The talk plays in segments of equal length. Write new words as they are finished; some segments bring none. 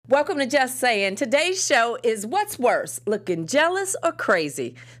Welcome to Just Saying. Today's show is What's Worse, Looking Jealous or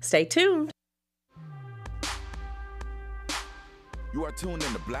Crazy? Stay tuned. You are tuned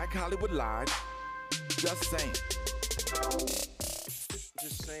in to Black Hollywood Live. Just saying.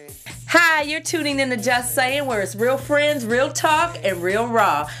 Just saying. Hi, you're tuning in to Just Saying, where it's real friends, real talk, and real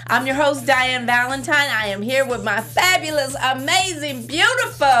raw. I'm your host, Diane Valentine. I am here with my fabulous, amazing,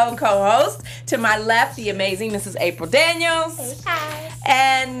 beautiful co-host. To my left, the amazing Mrs. April Daniels. Hi.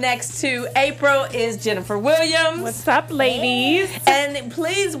 And next to April is Jennifer Williams. What's up, ladies? And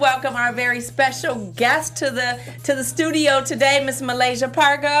please welcome our very special guest to the studio today, Miss Malaysia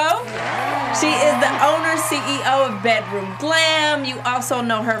Pargo. She is the owner, CEO of Bedroom Glam. You also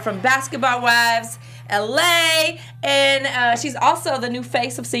know her from Basketball Wives, LA, and she's also the new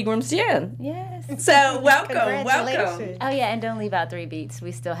face of Seagram's Gin. Yes. So welcome. Oh yeah, and don't leave out 3 Beats.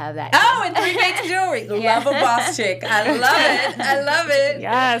 We still have that. Oh, and 3 Beats Jewelry. Love a boss chick. I love it.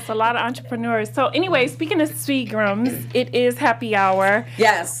 Yes, a lot of entrepreneurs. So anyway, speaking of Seagram's, it is happy hour.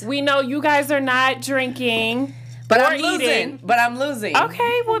 Yes. We know you guys are not drinking. But or I'm losing.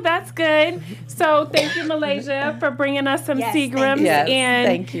 Okay, well that's good. So thank you, Malaysia, for bringing us some Seagram's. Yes, and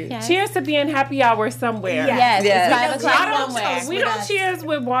thank you. Yes. Cheers to being happy hour somewhere. Yes, Yes. it's 5 o'clock somewhere. We don't cheers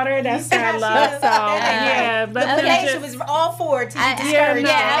with water. That's our love. So yeah, let's Okay. just, was all for it.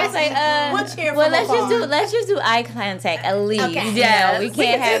 I was like, We'll cheer well, from let's just do eye contact at least. Okay. You Yes. know, we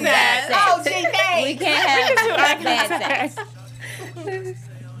can't have bad sex. Oh, gee, We can't have bad sex.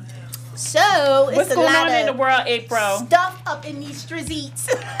 So it's What's a going lot on in the of world, April? stuff up in these streets.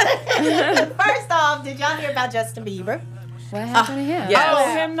 First off, did y'all hear about Justin Bieber? What happened to him? yes.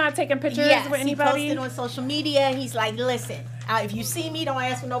 Oh, him not taking pictures with he anybody? posted on social media. And he's like, listen, if you see me, don't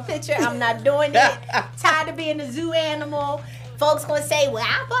ask for no picture. I'm not doing it. Tired of being a zoo animal. Folks gonna say, well,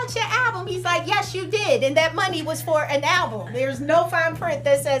 I bought your album. He's like, yes, you did. And that money was for an album. There's no fine print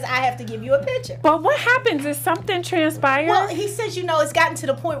that says I have to give you a picture. But what happens? Is something transpire? Well, he says, it's gotten to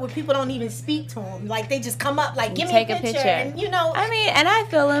the point where people don't even speak to him. Like, they just come up, like, give me Take a a picture. picture. And, I mean, and I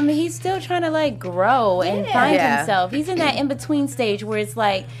feel him. He's still trying to like grow and find Yeah. himself. He's in that in between stage where it's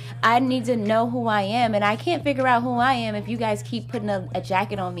like, I need to know who I am, and I can't figure out who I am if you guys keep putting a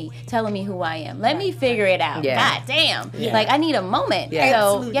jacket on me, telling me who I am. Let me figure it out. Yeah. God damn. Yeah. Like, I need a moment. Yeah. So,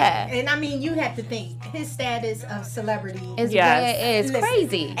 absolutely. yeah. And I mean, you have to think his status of celebrity It's, Yes. it's Listen,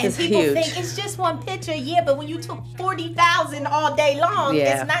 crazy. And It's people huge. think it's just one picture, but when you took 40,000 all day long,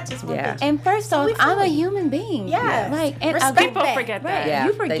 Yeah. it's not just one Yeah. picture. And first off, we feel I'm a it. human being. Yes. Like, and Respect People that. forget Right. that. Yeah,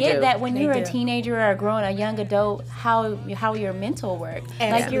 You they forget do. that when They you're do. a teenager or a young adult, how your mental works.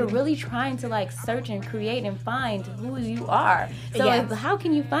 Like Absolutely. you're really trying to like search and create and find who you are. So Yes. how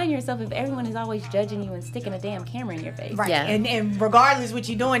can you find yourself if everyone is always judging you and sticking a damn camera in your face? Right. Yeah. And regardless what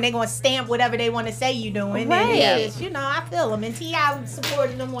you're doing, they're going to stamp whatever they want to say you're doing. Right. And it's, I feel them. And T.I.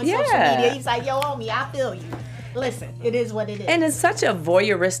 supported them on social Yeah. media. He's like, yo, homie, I feel you. Listen, it is what it is. And it's such a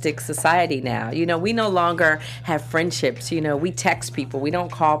voyeuristic society now. We no longer have friendships. We text people. We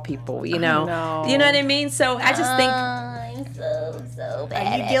don't call people. You know what I mean? So I just think. I'm so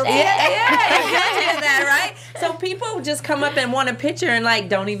bad. Are you at guilty? that. Yeah, you're guilty of that, right? So people just come up and want a picture and like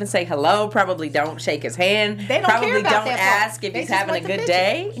don't even say hello. Probably don't shake his hand. They don't probably care about don't that part. ask if They he's just having a want the good picture.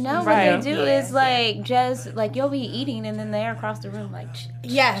 day. No, Right. what they do is like just like you'll be eating and then they're across the room like.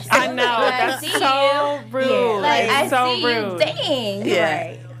 Yes. I know. I That's see so rude. Yeah. Like It's I so see rude. you. Dang. Yeah.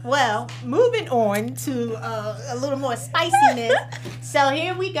 Right. Well, moving on to a little more spiciness. So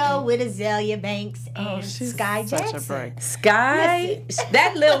here we go with Azalea Banks and she's Sky such a Jackson. break. Sky,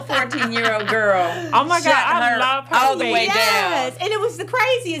 that little 14-year-old girl. Oh my God, shut I her love her all the face. way down. Yes, and it was the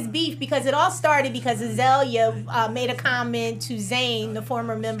craziest beef because it all started because Azalea made a comment to Zayn, the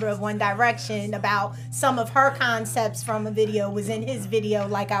former member of One Direction, about some of her concepts from a video was in his video,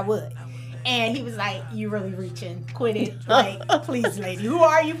 Like I Would. And he was like, you really reaching. Quit it. Like, please, lady. Who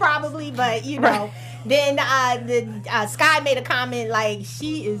are you probably? But, Then Sky made a comment like,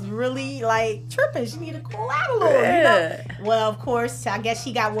 she is really, like, tripping. She need to cool out a little, Yeah. Well, of course, I guess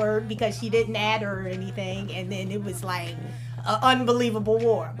she got word because she didn't add her or anything. And then it was, like, an unbelievable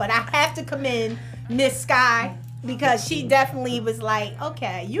war. But I have to commend Miss Sky because she definitely was like,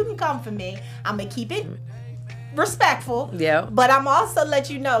 okay, you can come for me. I'm going to keep it respectful. Yeah. But I'm also let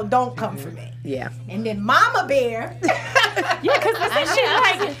you know, don't come for me. Yeah. And then Mama Bear, Yeah, because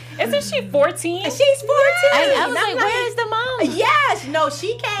isn't she 14? she's 14. I was I'm like, where's the mom? Yes, no,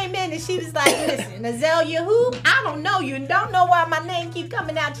 she came in and she was like, listen, Azalea who? I don't know you and don't know why my name keep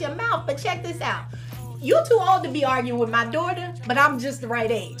coming out your mouth, but check this out. you're too old to be arguing with my daughter, but I'm just the right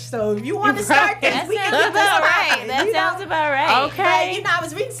age. So if you want to start this, That we can sounds get this about right. popping, That you know? sounds about right. Okay. But, I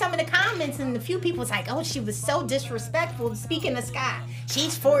was reading some of the comments, and a few people was like, "Oh, she was so disrespectful." Speaking of Sky,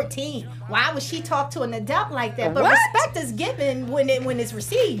 she's 14. Why would she talk to an adult like that? But What? respect is given when it's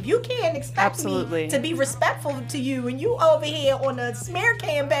received. You can't expect Absolutely. me to be respectful to you, and you over here on a smear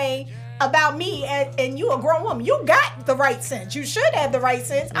campaign about me, and you a grown woman. You got the right sense. You should have the right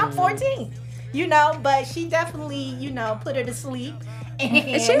sense. I'm 14. But she definitely, put her to sleep.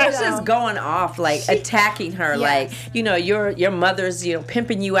 And she was just going off, like attacking her, Yes. like your mother's,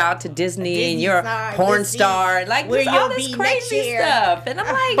 pimping you out to Disney and you're a star, porn Disney, star, and like where just all you'll this be next crazy year. stuff. And I'm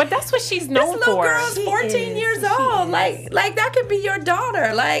like, But that's what she's this known little for. girl's She 14 is. years She old. is. Like that could be your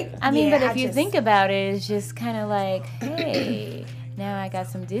daughter. Like, I mean, Yeah, but I if you just- think about it, it's just kind of like, hey, now I got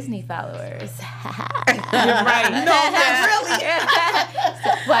some Disney followers. Right. No, not really.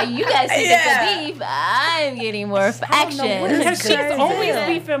 While you guys think Yeah. it's a beef, I'm getting more action. Because she's Crazy. always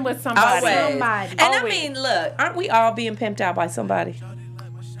beefing with somebody. always. Somebody. And I Always. mean, look, aren't we all being pimped out by somebody?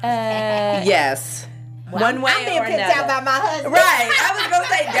 Yes. One way I'm being or picked another. out by my husband. Right. I was gonna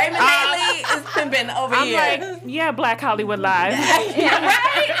say Damon Haley is pimping over I'm here. like, yeah, Black Hollywood Live. right?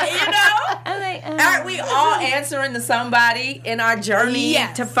 I'm like, Aren't we all answering to somebody in our journey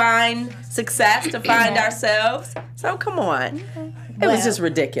Yes. to find success, to find ourselves? So come on. It was just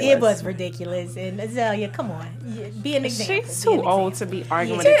ridiculous. It was ridiculous. And Azalea, come on. Be an example. She's Be an too old example. to be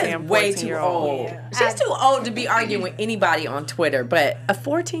arguing She with a is damn way too 14-year-old. old. Yeah. She's too old to be arguing with anybody on Twitter, but a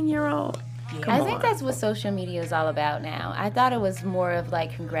 14-year-old? Come I on. think that's what social media is all about now. I thought it was more of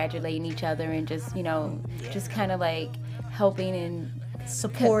like congratulating each other and just, just kind of like helping and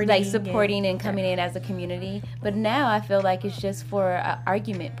supporting and coming in as a community. But now I feel like it's just for an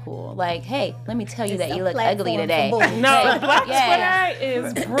argument pool. Like, hey, let me tell you It's that a you look ugly platform today. for bullies. No, Hey, Black yeah.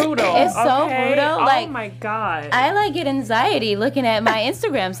 Twitter is brutal. It's so okay? brutal, Oh like- my God. I like get anxiety looking at my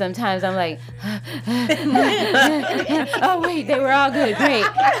Instagram sometimes. I'm like, oh wait, they were all good, great.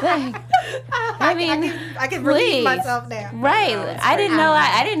 Like, I mean, I can relieve please. myself now. right? I didn't know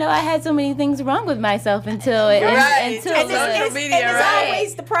I had so many things wrong with myself until Right. until And Social it's media, and it's right.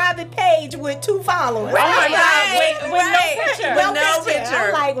 always the private page with 2 followers. Oh my Right, God, with no right. picture. With no picture.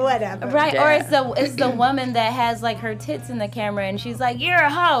 I'm like, whatever. right, Yeah. or it's the woman that has like her tits in the camera and she's like, you're a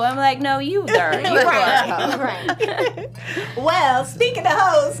hoe. I'm like, no, you are. You are. Right, right. Well, speaking of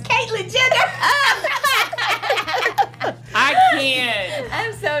hoes, Caitlyn Jenner. I can't.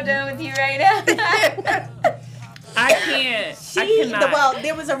 I'm so done with you right now. I can't. I cannot. Well,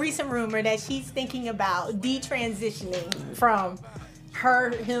 there was a recent rumor that she's thinking about detransitioning from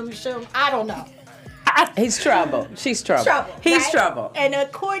him, I don't know. He's trouble. She's trouble. Trouble. He's right? trouble. And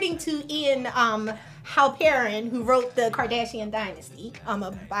according to Ian Halperin, who wrote the Kardashian Dynasty,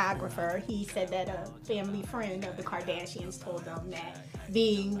 a biographer, he said that a family friend of the Kardashians told them that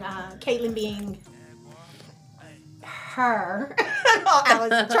Caitlyn being her, I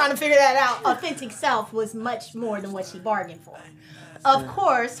was trying to figure that out, authentic self was much more than what she bargained for. Of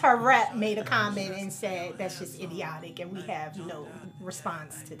course, her rep made a comment and said that's just idiotic and we have no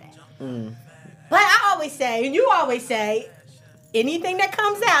response to that. But I always say, and you always say, anything that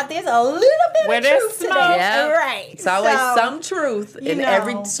comes out, there's a little bit Where of there's truth to smoke. that. Yeah. Right. It's always So, some truth in know.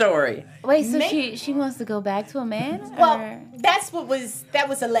 every story. Wait, so Ma- she wants to go back to a man? Well, or? that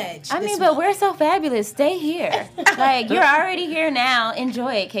was alleged. I this mean, but week. we're so fabulous. Stay here. Like, you're already here now.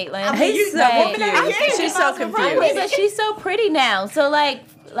 Enjoy it, Caitlyn. He's so Like- confused. She's so I confused. mean, but she's so pretty now. So like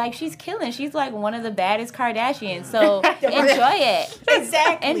she's killing. She's like one of the baddest Kardashians. So enjoy it.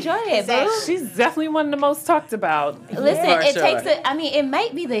 Exactly. Enjoy it, Exactly. boo. She's definitely one of the most talked about. Listen, For it sure. takes it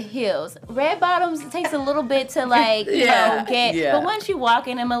might be the heels. Red bottoms takes a little bit to like, Yeah, get. yeah. But once you walk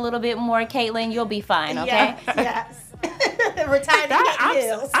in them a little bit more, Caitlyn, you'll be fine, okay? Yes. Retired to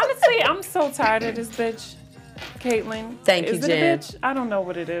heels. Honestly, I'm so tired of this bitch, Caitlyn. Thank you, Is it Jen. a bitch? I don't know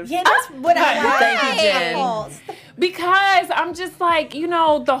what it is. Yeah, that's what I Thank you, Jen. Because I'm just like,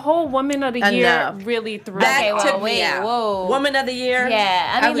 the whole Woman of the Year Enough. really threw That Okay, me well, took off. me wait, out. whoa. Woman of the year.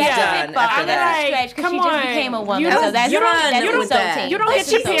 Yeah, I mean, was that's done a big fault. after That's that. a stretch because Come she just on. became a woman. You So don't- that's you don't- that's you don't- insulting. you don't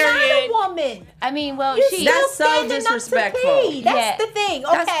That's get your insulting. period. Not a woman. I mean, well, You're she. still That's so standing up to disrespectful. pee. That's Yeah. the thing.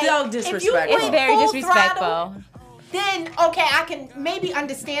 Okay. That's so If you disrespectful. It's went very full disrespectful. throttle, then okay, I can maybe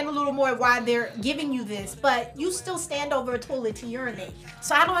understand a little more why they're giving you this, but you still stand over a toilet to urinate.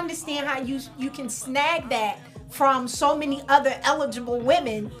 So I don't understand how you can snag that from so many other eligible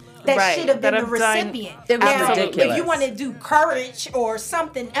women that Right, should have been that the have done- recipient. It was Now, ridiculous. if you want to do courage or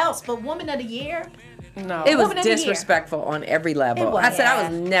something else, but Woman of the Year, No. It was Woman of the Year. disrespectful on every level. It was. I said I Yeah.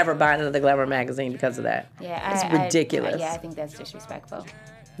 was never buying another Glamour magazine because of that. Yeah, It's ridiculous. I think that's disrespectful.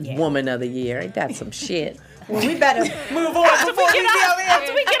 Woman of the Year. Ain't that some shit? Well, we better move on before we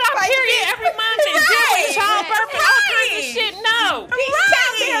After we get our period every month and deal with childbirth and all kinds of shit, no.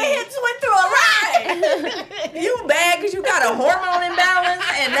 Their hips went through a ride. You bad because you got a hormone imbalance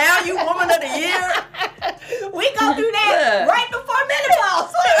and now you Woman of the Year? We go through that right before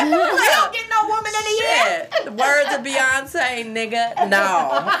menopause. We don't get no Woman of the Year. Shit. The words of Beyonce, nigga, no.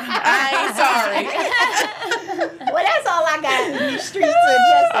 I ain't sorry. Well, that's all I got in these streets of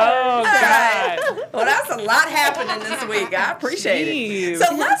just. Oh, God. Well, that's a lot happening this week. I appreciate it.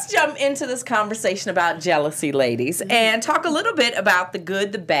 So let's jump into this conversation about jealousy, ladies, and talk a little bit about the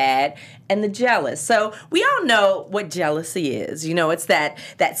good, the bad, and the jealous. So we all know what jealousy is. You know, it's that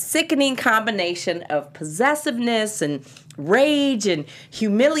sickening combination of possessiveness and rage and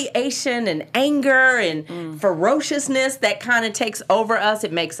humiliation and anger and ferociousness that kind of takes over us.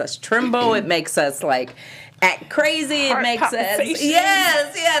 It makes us tremble. It makes us like act crazy. It makes us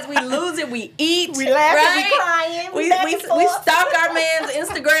yes. We lose it. We eat. We laugh. Right? We crying. We stalk our man's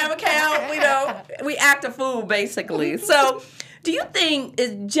Instagram account. We act a fool basically. So, do you think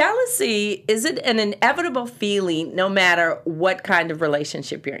jealousy is it an inevitable feeling no matter what kind of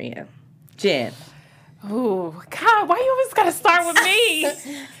relationship you're in, Jen? Ooh, God, why you always gotta start with me?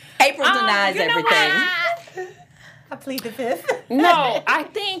 April denies everything. I plead the fifth. No, I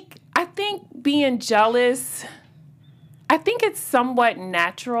think being jealous, I think it's somewhat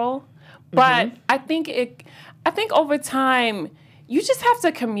natural, but I think over time you just have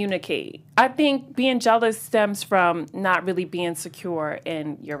to communicate. I think being jealous stems from not really being secure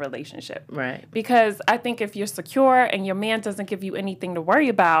in your relationship. Right. Because I think if you're secure and your man doesn't give you anything to worry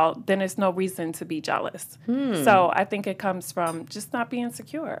about, then there's no reason to be jealous. So I think it comes from just not being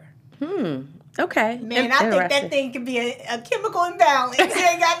secure. Okay. Man, I think that thing could be a chemical imbalance. It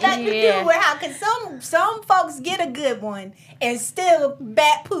ain't got nothing to do with how, because some folks get a good one and still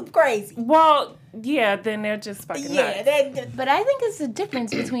bat poop crazy. Well, yeah, then they're just fucking nuts. But I think it's the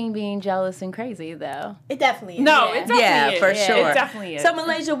difference between being jealous and crazy, though. It definitely is. No, it definitely is. for sure. It definitely is. So,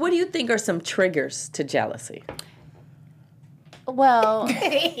 Malaysia, what do you think are some triggers to jealousy? Well,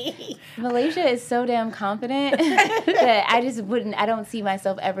 Malaysia is so damn confident that I don't see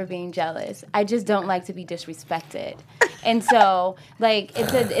myself ever being jealous. I just don't like to be disrespected. And so, like,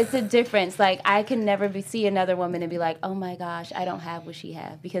 it's a difference. Like, I can never see another woman and be like, oh my gosh, I don't have what she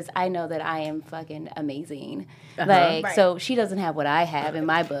has, because I know that I am fucking amazing. So she doesn't have what I have in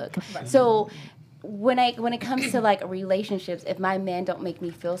my book. So when it comes to, like, relationships, if my man don't make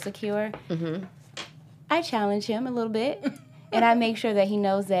me feel secure, I challenge him a little bit. And I make sure that he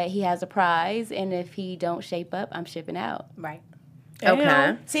knows that he has a prize, and if he don't shape up, I'm shipping out. Right.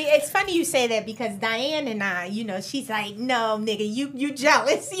 Okay. See, it's funny you say that, because Diane and I, she's like, no, nigga, you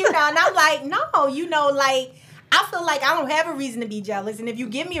jealous, and I'm like, no, like, I feel like I don't have a reason to be jealous, and if you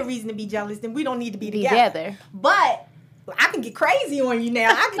give me a reason to be jealous, then we don't need to be together. But I can get crazy on you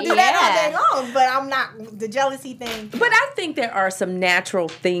now. I can do that all day long, but I'm not the jealousy thing. But I think there are some natural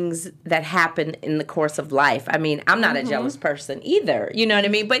things that happen in the course of life. I mean, I'm not a jealous person either. You know what I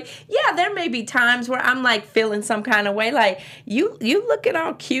mean? But yeah, there may be times where I'm like feeling some kind of way, like you looking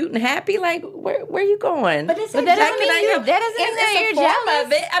all cute and happy. Like where you going? But that doesn't mean you're jealous.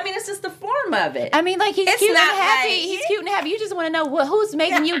 Of it. I mean, it's just the form of it. I mean, like he's cute and happy. He's cute and happy. You just want to know who's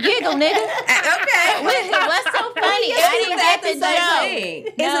making you giggle, nigga. Okay. What's so funny? Isn't that the same thing?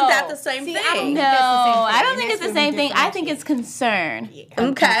 Isn't that the same thing? No, I don't think it's the same thing. I think it's concern.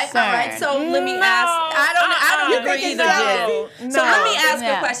 Okay, all right. So let me ask. I don't agree either, Jen. So let me ask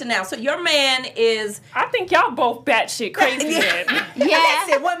you a question now. So your man is. I think y'all both batshit crazy.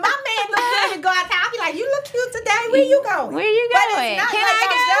 Listen, when my man look good and go out there, I'll be like, "You look cute today. Where you going? Where you going? But it's not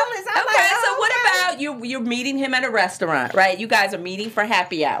I'm jealous. I'm okay, like, so what about you're meeting him at a restaurant, right? You guys are meeting for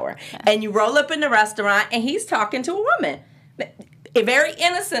happy hour, and you roll up in the restaurant, and he's talking to a woman. Very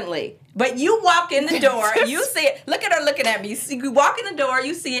innocently. But you walk in the door, you see it. Look at her looking at me. You walk in the door,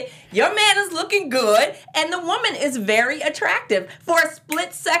 you see it. Your man is looking good, and the woman is very attractive. For a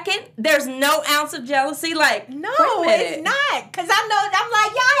split second, there's no ounce of jealousy. Like, no, it's not. Because I know, I'm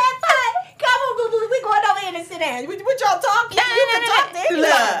like, y'all have fun. Come on, boo-boo. We going over here and sit down. What y'all talking?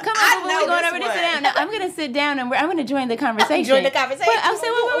 No. Come on, boo-boo. We going over to sit down. No, I'm going to sit down, and I'm going to join the conversation. Join the conversation. I'm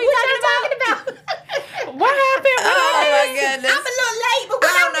saying, what were we talking about? What happened? Oh, my goodness. I'm a little late, but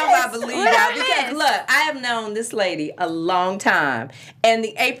I don't know if I believe y'all, because look, I have known this lady a long time, and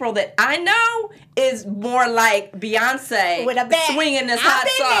the April that I know is more like Beyonce with a bat swinging this I've hot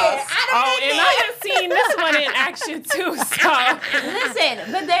been sauce. there. I have seen this one in action too. So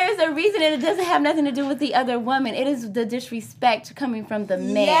Listen, but there is a reason, and it doesn't have nothing to do with the other woman. It is the disrespect coming from the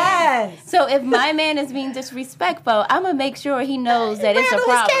man. Yes. So if my man is being disrespectful, I'm gonna make sure he knows that it's a Rattle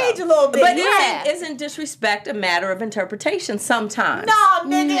problem. his cage a little bit. But Yeah. isn't disrespect a matter of interpretation sometimes? No,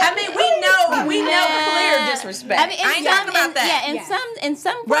 nigga. I mean, we know clear disrespect. I mean, I ain't talking about that. Yeah, in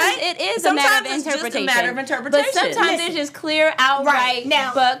some points Right? it is Sometimes a matter of it's just a interpretation. matter of interpretation. But sometimes Listen. it's just clear, outright. Right.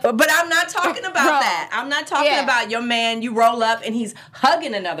 Now- But I'm not talking about Wrong. that. I'm not talking Yeah. about your man, you roll up and he's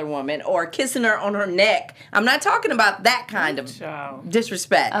hugging another woman or kissing her on her neck. I'm not talking about that kind of Child.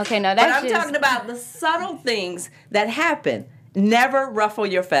 disrespect. Okay, no, But that's I'm just- talking about the subtle things that happen. Never ruffle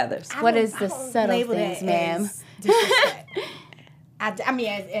your feathers. What is the I don't subtle label things, that ma'am? as disrespect. I mean,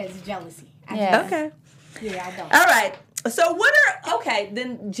 as jealousy. Yeah. Okay. Yeah, I don't. All right. So what are, okay,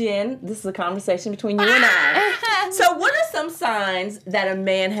 then Jen, this is a conversation between you and I. So what are some signs that a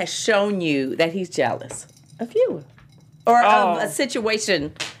man has shown you that he's jealous of you? Or of a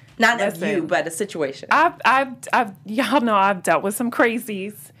situation, not of Listen. you, but a situation. I've y'all know I've dealt with some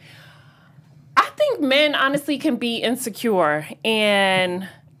crazies. I think men honestly can be insecure, and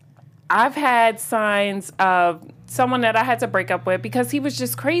I've had signs of someone that I had to break up with because he was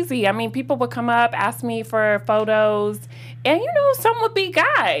just crazy. I mean, people would come up, ask me for photos, and some would be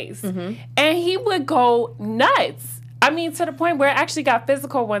guys, and he would go nuts. I mean, to the point where it actually got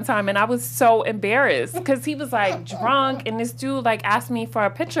physical one time, and I was so embarrassed because he was like drunk, and this dude like asked me for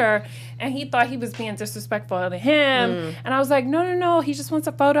a picture, and he thought he was being disrespectful to him, and I was like, no, he just wants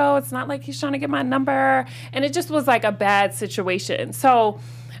a photo. It's not like he's trying to get my number, and it just was like a bad situation. So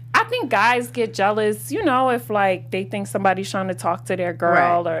I think guys get jealous, if like they think somebody's trying to talk to their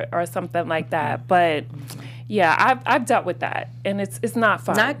girl or something like that, but. Yeah, I've dealt with that, and it's not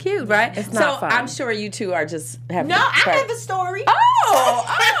fun. Not cute, right? It's not fun. I'm sure you two are just having No, I have a story. Oh,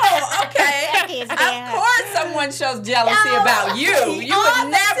 okay. Yes, Of ma'am. course someone shows jealousy No. about you. You All would the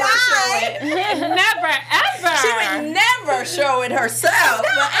never show time. it. Never, ever. She would never show it herself. No,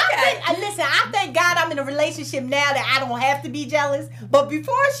 But okay. listen, I thank God I'm in a relationship now that I don't have to be jealous. But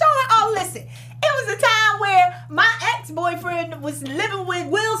before Sean, listen. It was a time where my ex-boyfriend was living with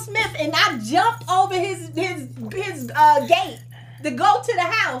Will Smith, and I jumped over his gate to go to the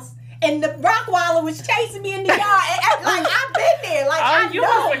house, and the Rottweiler was chasing me in the yard. And, like, I've been there. Like, I you know.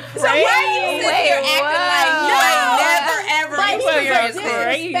 was a So why are you sitting here acting like you ain't never But ever he was a experienced this?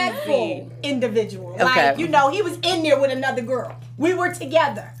 crazy. disrespectful individual. Okay. Like, he was in there with another girl. We were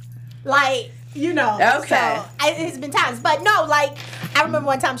together. Like, Okay. So it's been times. But no, like, I remember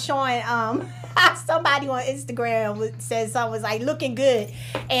one time Sean, somebody on Instagram said something was like looking good,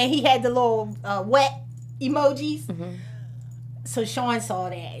 and he had the little wet emojis. So Sean saw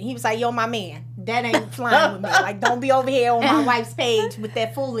that. He was like, "Yo, my man, that ain't flying with me. Like, don't be over here on my wife's page with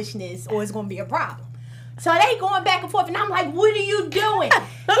that foolishness, or it's gonna be a problem." So they going back and forth, and I'm like, "What are you doing?"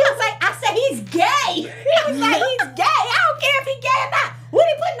 He was like, "I said he's gay." He was like, "He's gay. I don't care if he's gay or not." What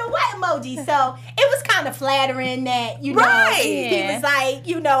he putting the wet emoji? So it was kind of flattering that he Yeah. was like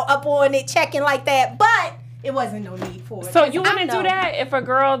up on it, checking like that, but it wasn't no need for it. So 'Cause you I wouldn't know do that if a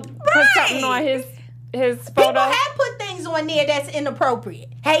girl put something on his People photo? have put things on there that's inappropriate.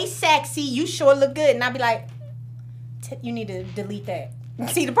 Hey, sexy, you sure look good, and I'd be like, you need to delete that.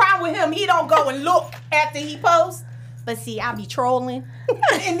 See, the problem with him, he don't go and look after he posts. But see, I be trolling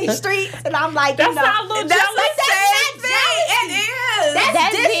in these streets, and I'm like, That's not a little That's jealous. the same thing. It is.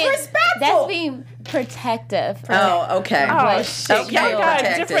 That's disrespectful. That's being protective. Oh, okay. What shit. she Y'all feels. got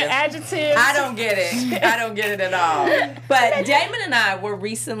Protective. different adjectives. I don't get it. I don't get it at all. But Damon and I were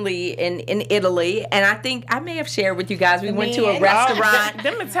recently in Italy, and I think I may have shared with you guys. We went to a man. restaurant.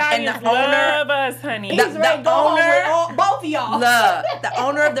 Them Italians and the owner- love us, honey. He's ready to go home with owner- both of y'all. Look, the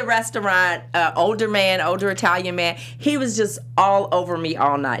owner of the restaurant, older Italian man, he was just all over me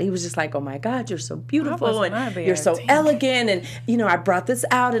all night. He was just like, "Oh my God, you're so beautiful, I was and not there. you're so Damn. elegant, and I brought this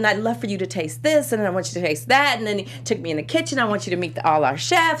out, and I'd love for you to taste this, and I want you to taste that." And then he took me in the kitchen. "I want you to meet all our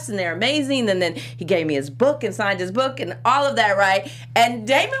chefs, and they're amazing." And then he gave me his book and signed his book and all of that, right? And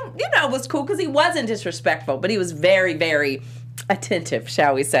Damon, was cool because he wasn't disrespectful, but he was very, very attentive,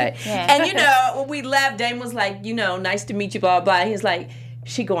 shall we say. Yeah. And when we left, Damon was like, "Nice to meet you, blah, blah." He was like,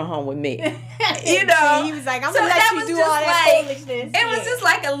 "She going home with me." He was like, "I'm gonna let you do all that foolishness." It was just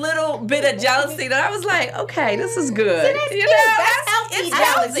like a little bit of jealousy that I was like, "Okay, this is good." See, that's cute. That's healthy it's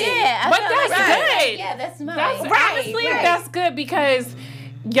jealousy. healthy. Yeah, I But feel that's like good. Yeah, that's mine. That's Right, honestly, right. that's good because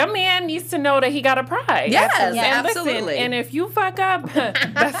your man needs to know that he got a prize. Yes, and absolutely. Listen, and if you fuck up,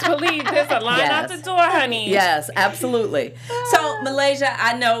 best believe there's a line out the door, honey. Yes, absolutely. So, Malaysia,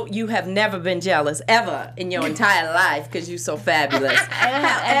 I know you have never been jealous ever in your entire life because you're so fabulous.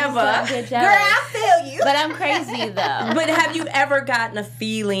 However, Girl, I feel you. But I'm crazy though. but have you ever gotten a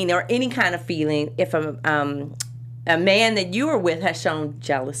feeling or any kind of feeling if a man that you were with has shown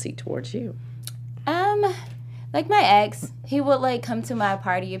jealousy towards you? Like my ex, he would like come to my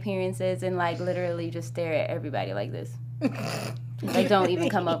party appearances and like literally just stare at everybody like this. Like, don't even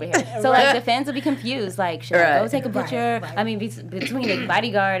come over here. So like the fans would be confused. Like, should I go take a picture? Right. I mean, between the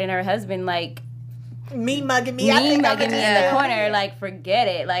bodyguard and her husband, like Me mugging me. me mugging me in the corner, like forget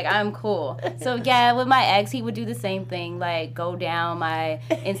it. Like I'm cool. So yeah, with my ex, he would do the same thing. Like go down my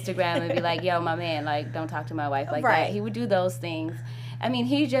Instagram and be like, "Yo, my man, like don't talk to my wife like that." He would do those things. I mean,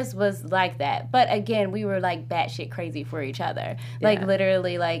 he just was like that. But again, we were like batshit crazy for each other. Like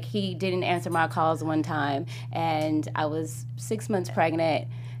literally, like he didn't answer my calls one time, and I was 6 months pregnant.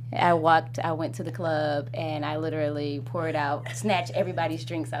 I went to the club, and I literally snatched everybody's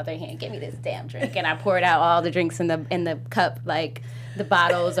drinks out their hand. Give me this damn drink. And I poured out all the drinks in the cup, like the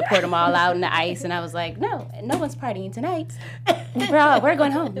bottles. I poured them all out in the ice, and I was like, no one's partying tonight. We're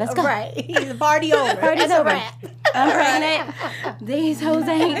going home. Let's go. Right. The party over. Party's That's a over. wrap. I'm pregnant. These hoes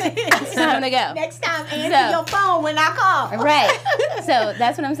ain't. It's time to go. Next time, answer your phone when I call. Right. So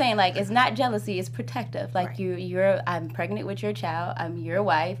that's what I'm saying. Like, it's not jealousy. It's protective. Like, I'm pregnant with your child. I'm your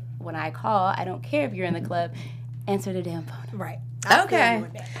wife. When I call, I don't care if you're in the club. Answer the damn phone. Right. Okay.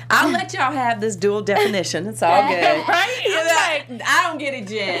 I'll let y'all have this dual definition. It's all good. Right? You know, I don't get it,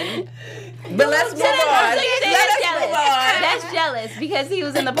 Jen. But let's move on. Let's move on. That's jealous because he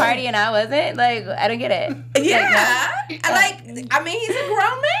was in the party and I wasn't. Like, I don't get it. Yeah. I mean, he's a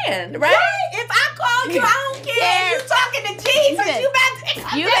grown man, right? If I call you, I don't care. You talking to Jesus. Listen, You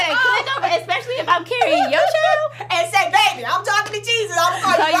better You better click over, especially if I'm carrying your child. and say, baby, I'm talking to Jesus. I'm going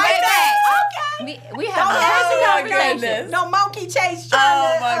to call you right back. Okay. We have a Oh, personal my conversation. goodness. No monkey chase trying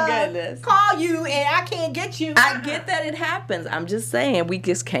Oh, my to goodness. call you and I can't get you. I get that it happens. I'm just saying we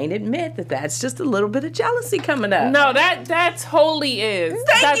just can't admit that that's just a little bit of jealousy coming up. No, that totally is.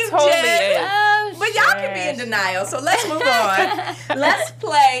 Thank that you, totally Jen. is. Oh, But y'all can be in denial, so let's move on. Let's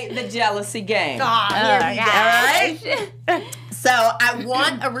play the jealousy game. Here we go. All right? So I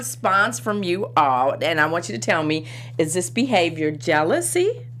want a response from you all, and I want you to tell me, is this behavior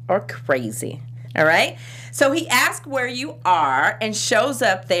jealousy or crazy? All right? So he asks where you are and shows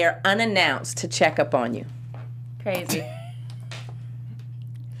up there unannounced to check up on you. Crazy.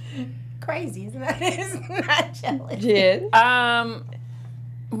 Crazy, isn't it? It's not jealous. Jen?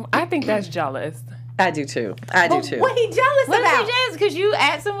 I think that's jealous. I do too. I do too. What he jealous What about? is he jealous? Because you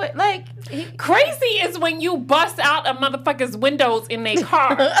asked him what, like, Crazy is when you bust out a motherfucker's windows in their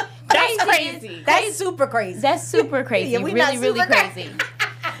car. That's crazy. That's super crazy. that's super crazy. Yeah, we really, not really super crazy.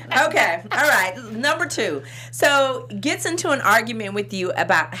 Okay, all right. Number 2. So gets into an argument with you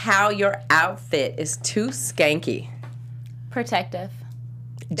about how your outfit is too skanky. Protective.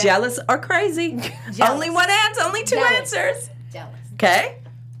 Jealous or crazy? Only one answer, only 2 Jealous. answers. Jealous. Okay?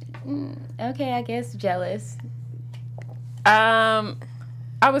 Okay, I guess jealous. I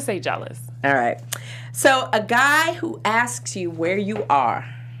would say jealous. All right. So a guy who asks you where you are.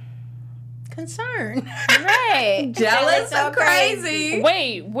 Concern. Right. Jealous so or crazy?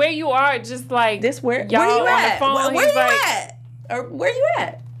 Wait, where you are? Just like This where y'all you on the at? phone, Where he's you like- at? Or where you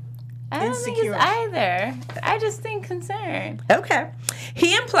at? I don't think Insecure. it's either. I just think concern. Okay.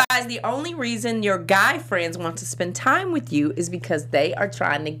 He implies the only reason your guy friends want to spend time with you is because they are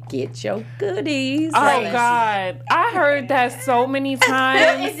trying to get your goodies. Oh God, I heard that so many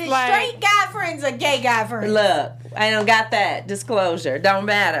times. Is it like, straight guy friends or gay guy friends? Look, I don't got that disclosure. Don't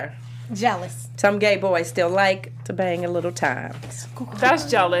matter. Jealous. Some gay boys still like to bang a little time. that's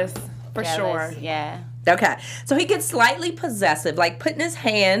jealous for Jealous, sure. Yeah. Okay, so he gets slightly possessive, like putting his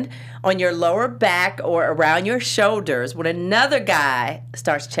hand on your lower back or around your shoulders when another guy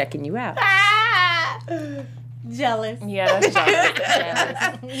starts checking you out. Ah! Jealous. Yeah, that's jealous.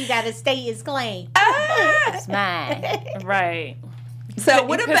 Jealous. You gotta state his claim. It's mine. Right. So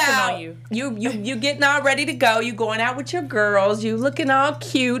what He pissing about on you. you getting all ready to go? You going out with your girls? You looking all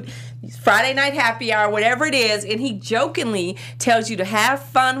cute? Friday night happy hour, whatever it is, and he jokingly tells you to have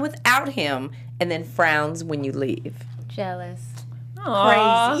fun without him, and then frowns when you leave. Jealous.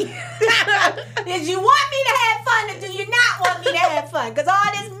 Aw. Crazy. Did you want me to have fun or do you not want me to have fun? Because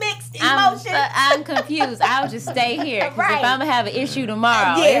all this mixed emotion. I'm confused. I'll just stay here. 'Cause Right. if I'm gonna have an issue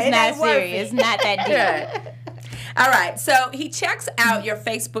tomorrow, Yeah, it's it not ain't worth serious. it. It's not that deep. All right, so he checks out your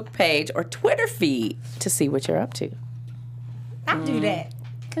Facebook page or Twitter feed to see what you're up to. I do that.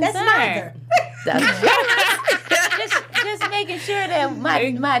 That's neither. Just making sure that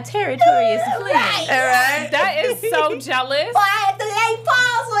my territory is clean. Right. All right. That is so jealous. Boy, I have to lay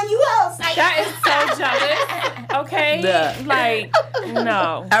paws on you hoes. That is so jealous. Okay? Yeah. Like,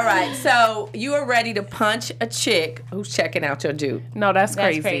 no. All right. So you are ready to punch a chick who's checking out your dude. No, that's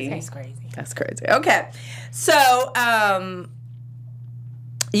That's crazy. crazy. That's crazy. Okay. So,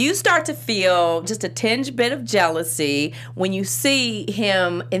 you start to feel just a tinge bit of jealousy when you see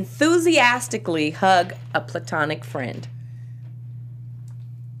him enthusiastically hug a platonic friend.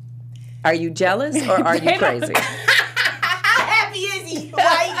 Are you jealous or are you crazy? How happy is he?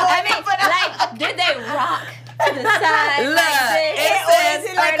 Why you going up for the Like, did they rock to the side? Look, like this? it Or is says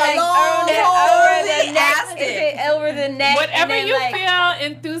it like Or a long over hole? the neck? Enthusiastic. Is it over the neck? Whatever and then, you like, feel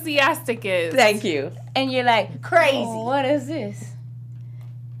enthusiastic is. Thank you. and you're like, Crazy. oh, what is this?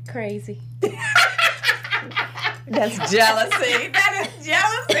 Crazy. That's jealousy. That is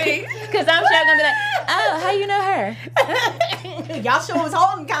jealousy. Because I'm sure I'm gonna be like, oh, how you know her? Y'all sure was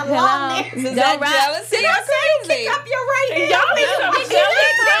holding kind of long there. Is Don't that rock. jealousy Did or I say crazy? kick up your right hand? Y'all be so Did you jealous,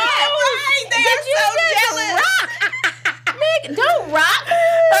 do that? bro. Right, they are so jealous. Nigga, don't rock.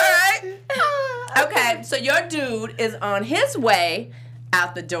 All right. Okay, so your dude is on his way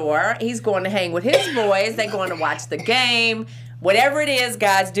out the door. He's going to hang with his boys. They're going to watch the game. Whatever it is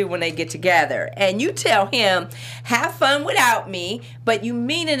guys do when they get together. And you tell him, have fun without me, but you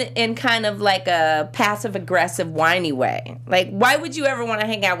mean it in kind of like a passive-aggressive, whiny way. Like, why would you ever want to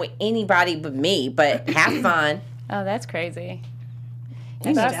hang out with anybody but me? But have fun. Oh, that's crazy.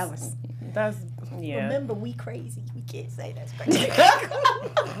 He's That's- jealous. That's, yeah. Remember, we crazy. We can't say that's crazy.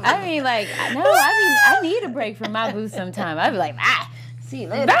 I mean, like, no, I need a break from my boo sometime. I'd be like, see you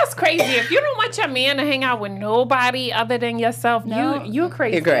later. That's crazy. If you don't want your man to hang out with nobody other than yourself, No. you're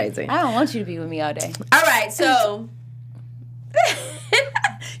crazy. You're crazy. I don't want you to be with me all day. All right, so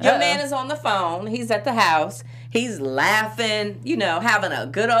your man is on the phone. He's at the house. He's laughing, you know, having a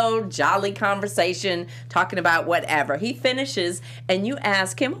good old jolly conversation, talking about whatever. He finishes, and you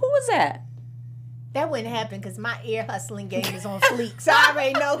ask him, who was that? That wouldn't happen because my ear hustling game is on fleek. So I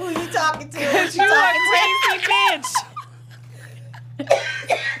already know who you talking to. What You a crazy bitch.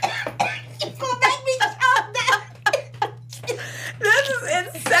 You gonna make me calm down? This is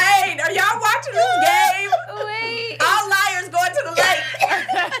insane. Are y'all watching this game? Wait. All liars going to the lake.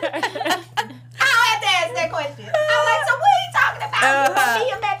 I don't have to ask that question. I'm like, so what are you talking about? You gonna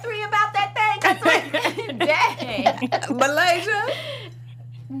meet him at 3 about that thing? Dang. Malaysia?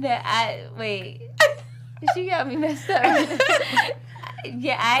 Wait. She got me messed up.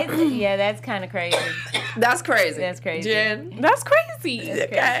 Yeah, that's kind of crazy. That's crazy. That's crazy. Jen? That's crazy.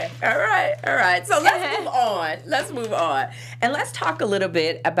 Okay. All right. So let's move on. And let's talk a little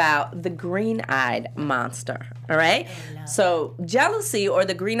bit about the green-eyed monster. All right? So jealousy, or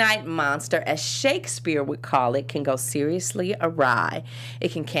the green-eyed monster, as Shakespeare would call it, can go seriously awry.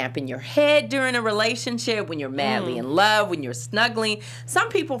 It can camp in your head during a relationship, when you're madly in love, when you're snuggling. Some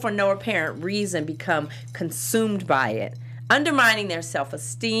people, for no apparent reason, become consumed by it, undermining their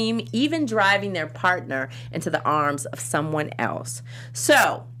self-esteem, even driving their partner into the arms of someone else.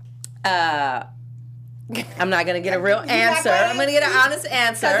 So, I'm not going to get a real answer. I'm going to get an honest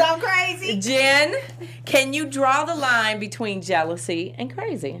answer. Because I'm crazy. Jen, can you draw the line between jealousy and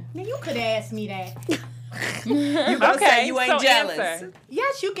crazy? Man, you could have asked me that. You gonna say you ain't so jealous? answer.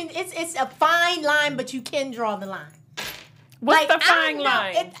 Yes, you can. It's a fine line, but you can draw the line. What's the I fine don't know.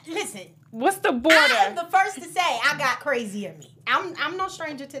 line? Listen, What's the I am border? the first to say I got crazy in me. I'm no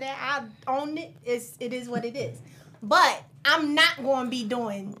stranger to that. I own it. It is what it is. But I'm not going to be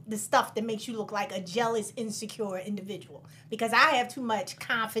doing the stuff that makes you look like a jealous, insecure individual, because I have too much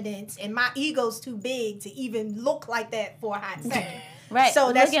confidence and my ego's too big to even look like that for a hot second. Right.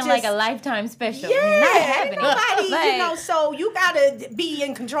 So that's looking just, like a Lifetime special. yeah, Not ain't happening. nobody, Like, so you gotta be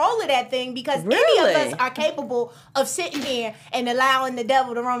in control of that thing, because any Really? of us are capable of sitting here and allowing the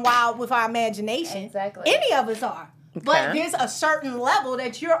devil to run wild with our imagination. Exactly. Any of us are. But Okay. there's a certain level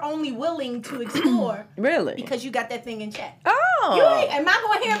that you're only willing to explore Really? because you got that thing in check. Oh. You ain't, am I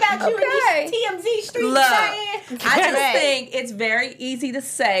going to hear about you Okay. in these TMZ streets Look, saying? I just Right. think it's very easy to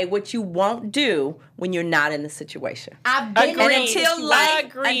say what you won't do when you're not in the situation. I've been Agreed. in And a until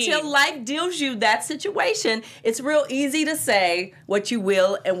situation. life deals you that situation, it's real easy to say what you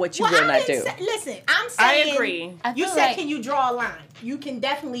will and what you will I not didn't do. say- listen, I'm I saying. agree. I You feel said, like- can you draw a line? You can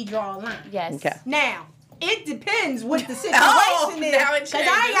definitely draw a line. Yes. Okay. Now, it depends what the situation Oh, is. now it Because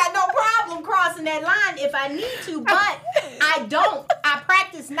I ain't got no problem crossing that line if I need to, but I don't. I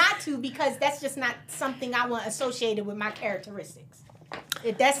practice not to, because that's just not something I want associated with my characteristics.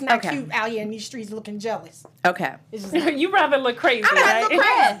 That's not cute out here in these streets looking jealous. Okay. It's just not. You rather look crazy, I right? look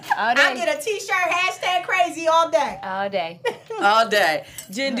crazy. All day. I get a t-shirt, #crazy all day. All day. All day.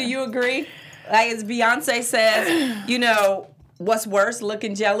 Jen, do you agree? Like as Beyonce says, you know, what's worse,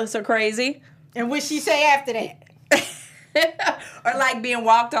 looking jealous or crazy? And what she say after that? Or like being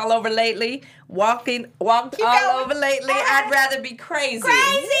walked all over lately? Walked Keep all going. over lately? Uh-huh. I'd rather be crazy.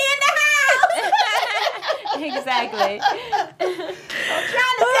 Crazy in the house. Exactly. I'm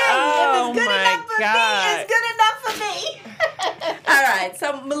trying to tell you, if it's good enough for me, it's good enough for me. All right,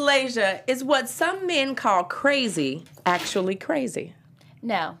 so Malaysia, is what some men call crazy actually crazy?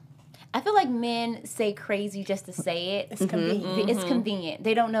 No. I feel like men say crazy just to say it. It's convenient. It's convenient.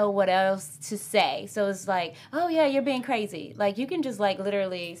 They don't know what else to say. So it's like, oh yeah, you're being crazy. Like you can just like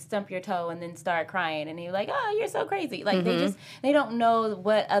literally stump your toe and then start crying and you're like, oh, you're so crazy. Like they don't know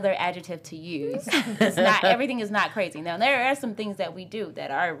what other adjective to use. It's not, everything is not crazy. Now there are some things that we do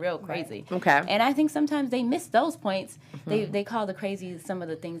that are real crazy. Right. Okay. And I think sometimes they miss those points. They call the crazy some of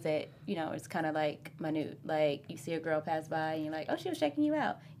the things that, you know, it's kind of like minute. Like you see a girl pass by and you're like, oh, she was checking you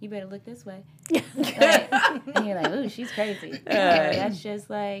out. You better look this way. Like, and you're like, ooh, she's crazy. That's just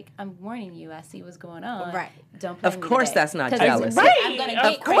like, I'm warning you. I see what's going on. Right. Don't play Of me course today. that's not 'Cause jealousy. I'm Right. gonna Of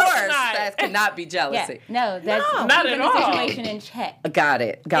get Of crazy. course, not. that cannot be Yeah. jealousy. No, that's not keeping at all. the situation in check. Got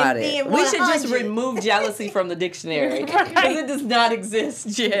it. And being We should just 100. remove jealousy from the dictionary because it does not exist,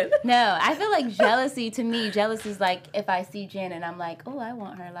 Jen. No, I feel like jealousy, to me, jealousy is like if I see Jen and I'm like, oh, I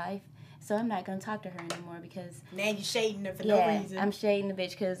want her life. So I'm not going to talk to her anymore because, Now you shading her for no reason. I'm shading the bitch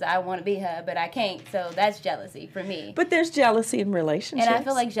because I want to be her, but I can't. So that's jealousy for me. But there's jealousy in relationships. And I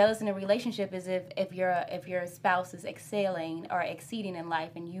feel like jealous in a relationship is if your spouse is excelling or exceeding in life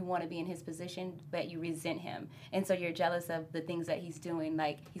and you want to be in his position, but you resent him, and so you're jealous of the things that he's doing,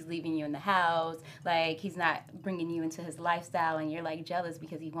 like he's leaving you in the house, like he's not bringing you into his lifestyle, and you're like jealous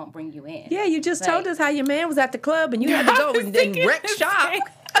because he won't bring you in. Yeah, you just Like- told us how your man was at the club and you had to go and wreck shop.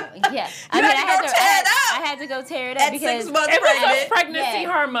 Yeah, I had to go tear it up At because 6 months It was pregnant. those pregnancy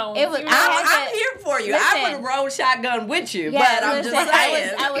Yeah. hormones. It was- you know? I'm here for you. I Listen. would have rolled shotgun with you, yeah, but I'm listen, just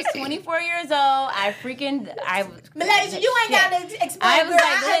saying. I was 24 years old. Malaysia, you ain't got to explain. I was girl.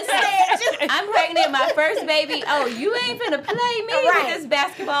 like, listen, I'm pregnant, my first baby. Oh, you ain't finna play me Right. with this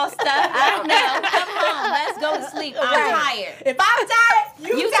basketball stuff. I don't know. Come on, let's go to sleep. I'm Right. tired. If I'm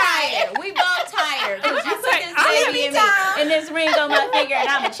tired, you tired. We both tired. 'Cause you put this I baby in me time. and this ring on my finger and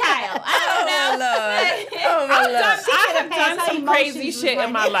I'm a child. I don't know. Oh, Lord. Oh, my Lord. I could've have passed done her some crazy emotions shit was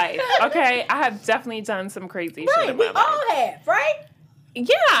in my life. Okay, I have definitely done some crazy shit right, in we my life. all have, right?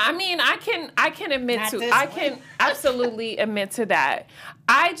 Yeah, I mean, I can admit Not to, this I one. can absolutely admit to that.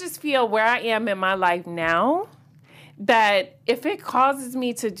 I just feel where I am in my life now, that if it causes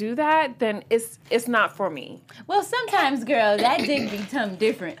me to do that, then it's not for me. Well, sometimes, girl, that dick become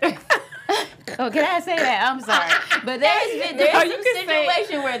different. Oh, can I say that? I'm sorry. But there's Oh, some you can say-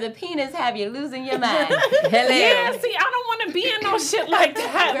 situation where the penis have you losing your mind. Hello. Yeah, see, I don't want to be in no shit like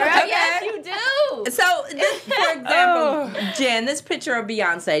that. Girl, yes, you do. So, this, for example, Jen, this picture of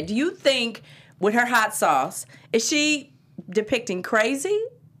Beyonce, do you think with her hot sauce, is she depicting crazy?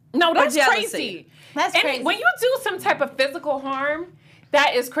 No, that's jealousy. crazy. That's And crazy. when you do some type of physical harm,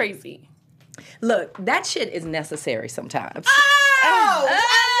 that is crazy. Look, that shit is necessary sometimes. Oh,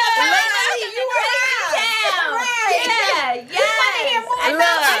 you were down. Right. Yeah, yes. I know.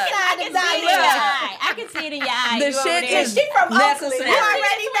 I can see it in your eye. I can see it in your eye. The You over shit there. is She from Oakland. necessary. You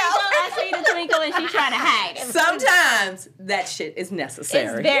already know. I see the twinkle and she's trying to hide it. Sometimes that shit is necessary.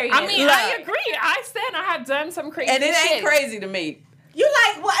 It's very. I mean, Look. I agree. I said I have done some crazy and it shit. ain't crazy to me. You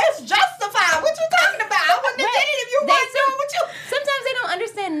like, well, it's justified. What you talking about? I wouldn't have did it if you They wasn't doing what you. Sometimes they don't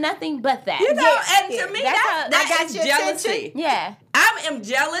understand nothing but that. You know, Yeah, and to me, that's that how- that I got is your jealousy. attention. Yeah. I am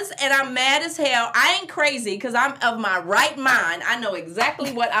jealous and I'm mad as hell. I ain't crazy because I'm of my right mind. I know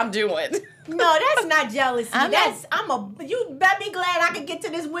exactly what I'm doing. No, that's not jealousy. I'm You better be glad I can get to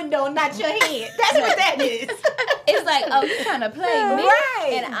this window and not your head. That's what that is. It's like, oh, you trying to play me?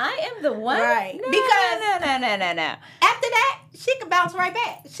 Right. And I am the one? Right. No, Because- no. After that, she can bounce right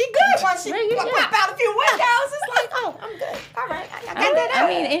back. She good once she Right, you should. pop out a few windows. It's like, oh, I'm good. All right, I got that out. I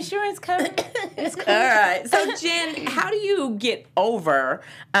mean, insurance covered. It's cool. All right. So Jen, how do you get over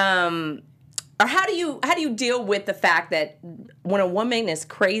or how do you deal with the fact that when a woman is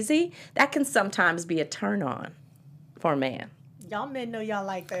crazy, that can sometimes be a turn on for a man? Y'all men know y'all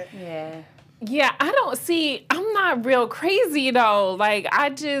like that. Yeah. Yeah, I'm not real crazy though. Like,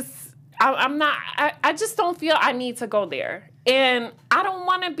 I'm not, I just don't feel I need to go there. And I don't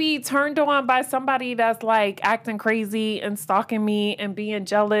want to be turned on by somebody that's like acting crazy and stalking me and being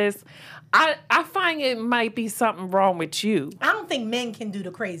jealous. I find it might be something wrong with you. I don't think men can do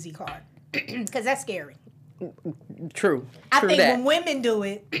the crazy card because that's scary. True. I think when women do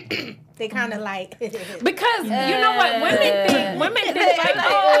it, they kind of like because you know what women think like,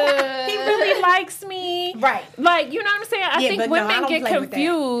 oh, he really likes me, right? Like, you know what I'm saying? I think women get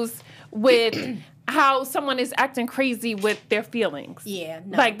confused with how someone is acting crazy with their feelings. Yeah,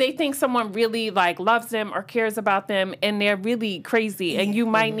 no. Like they think someone really like loves them or cares about them, and they're really crazy. And you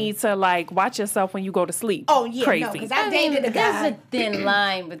might need to like watch yourself when you go to sleep. Oh yeah, crazy. no, because I dated a guy. There's a thin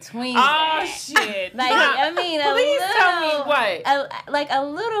line between. Oh shit! Like I mean, please tell me what. Like a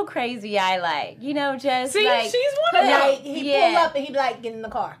little crazy. I like, you know, just see, like she's one of them. Like he pull up and he be like, get in the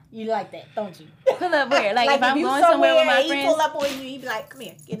car. You like that, don't you? Pull up where? Like if I'm you going somewhere with my he friends. pull up on you, he be like, come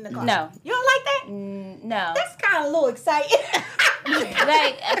here, get in the car. No, you don't like that? No. That's kind of a little exciting.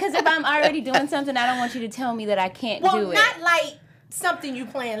 Like, because if I'm already doing something, I don't want you to tell me that I can't do it. Well, not like something you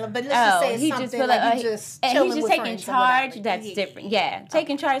plan, but let's just say it's something like you just and chilling he's just with taking friends charge. That's different. Yeah,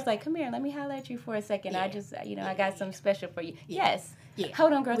 taking charge. Like, come here, let me holler at you for a second. I just, I got something special for you. Yes. Yeah.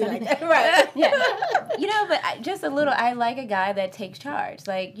 Hold on, girl. Like that. Right. Yeah. But just a little. I like a guy that takes charge.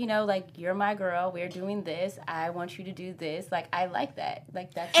 Like, like you're my girl. We're doing this. I want you to do this. Like, I like that.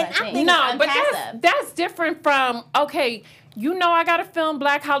 Like that's my thing. No, but that's different from okay. I gotta film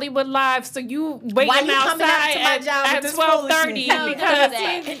Black Hollywood Live, so you waiting outside at 12:30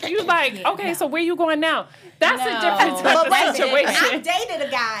 because you like okay. So where you going now? That's a different type of situation. I dated a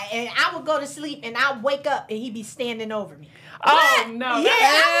guy, and I would go to sleep, and I'd wake up, and he'd be standing over me. Oh, no. Yeah,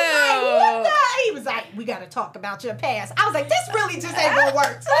 I was like, what the? He was like, we got to talk about your past. I was like, this really just ain't going to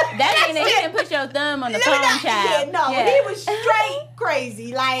work. That ain't he didn't put your thumb on the phone, child. Yeah, he was straight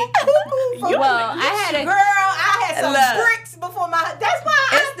crazy. Like, well, I had a girl, I had some bricks before my, that's why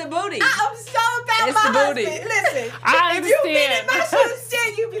it's the booty. I'm so about it's my the husband. booty. Listen, I if you've been understand. in my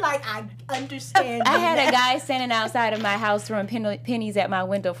shoes, you'd be like, I understand. I had a guy standing outside of my house throwing pennies at my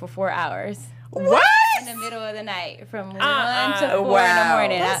window for 4 hours. What? In the middle of the night, from 1 to 4 in the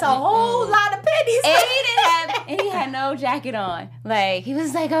morning. That's a whole lot of pennies. And he had no jacket on. Like, he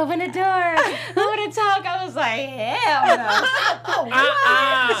was like, open the door. I want to talk. I was like, hell no.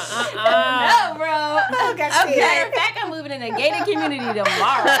 No, bro. Okay. Matter of fact, I'm moving in a gated community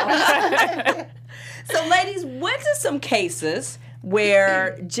tomorrow. So, ladies, what are some cases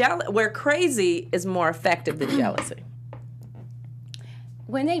where crazy is more effective than jealousy?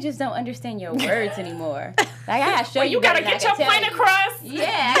 When they just don't understand your words anymore. Like, I gotta show you. You gotta get your point across. Yeah,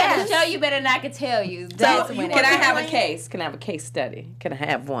 I gotta show you better than I could tell you. That's So, when can I have a case? Can I have a case study? Can I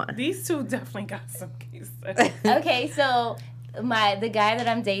have one? These two definitely got some case studies. Okay, so the guy that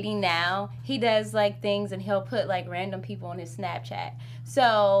I'm dating now, he does like things and he'll put like random people on his Snapchat.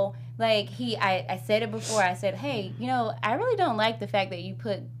 So like I said it before. I said, hey, I really don't like the fact that you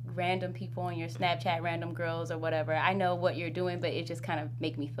put random people on your Snapchat, random girls or whatever. I know what you're doing, but it just kind of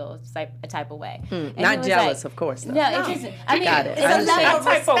make me feel a type of way. Not jealous, of course. Though. No, it just. I mean, got it. It's a level of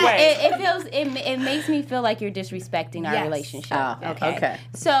type of way. It feels. It makes me feel like you're disrespecting our relationship. Okay.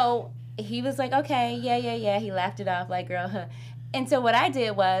 So he was like, okay, yeah. He laughed it off like, girl, huh. And so what I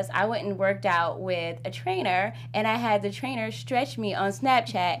did was I went and worked out with a trainer, and I had the trainer stretch me on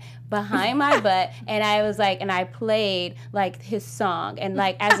Snapchat behind my butt, and I was like, and I played like his song, and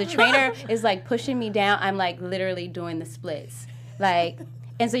like as the trainer is like pushing me down, I'm like literally doing the splits, like.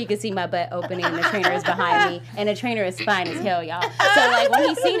 And so you can see my butt opening, and the trainer is behind me, and the trainer is fine as hell, y'all. So like when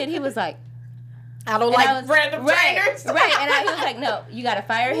he seen it, he was like, I don't like random trainers. Right. And he was like, no, you got to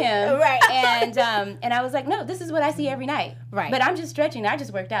fire him. Right. And I was like, no, this is what I see every night. Right. But I'm just stretching. I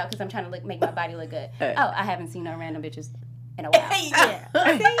just worked out because I'm trying to make my body look good. Oh, I haven't seen no random bitches in a while. Yeah. See,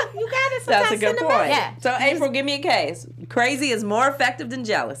 you got it. That's a good point. Yeah. So, April, give me a case. Crazy is more effective than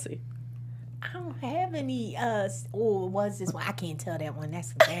jealousy. I don't have any, was this one? I can't tell that one.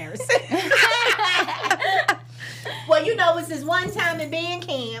 That's embarrassing. Well, it was this one time in band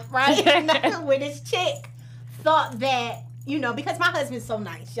camp, right? Where this chick thought that, because my husband's so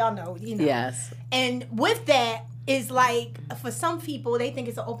nice. Y'all know, Yes. And with that, is like, for some people, they think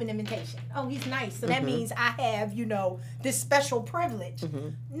it's an open invitation. Oh, he's nice. So that means I have, this special privilege.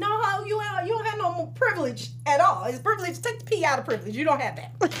 No, you don't have no privilege at all. It's privilege. Take the P out of privilege. You don't have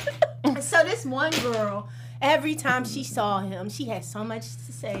that. So this one girl, every time she saw him, she had so much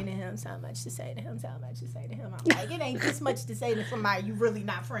to say to him, so much to say to him, so much to say to him. I'm like, it ain't this much to say to somebody you really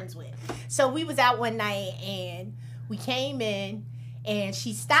not friends with. So we was out one night, and we came in, and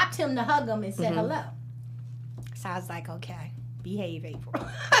she stopped him to hug him and said hello. So I was like, okay, behave, April.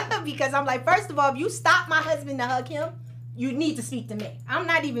 Because I'm like, first of all, if you stop my husband to hug him, you need to speak to me. I'm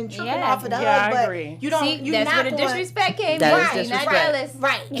not even tripping Yeah. off of the Yeah, hug, I but agree. you don't. See, you that's not where the going, disrespect came That from. is Not disrespect. jealous.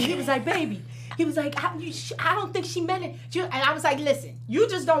 Right. And he was like, baby. He was like, I don't think she meant it. And I was like, listen, you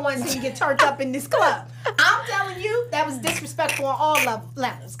just don't want to see me get turned up in this club. I'm telling you, that was disrespectful on all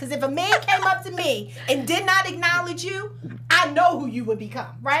levels. Because if a man came up to me and did not acknowledge you, I know who you would become,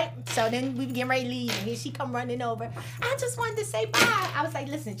 right? So then we get ready to leave, and here she come running over. I just wanted to say bye. I was like,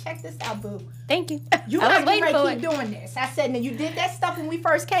 listen, check this out, boo. Thank you. You I was not waiting ready for to keep it. doing this. I said, now you did that stuff when we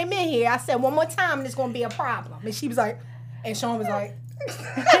first came in here. I said, one more time, and it's going to be a problem. And she was like, and Sean was like,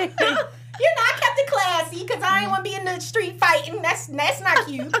 I kept it classy because I ain't want to be in the street fighting. That's not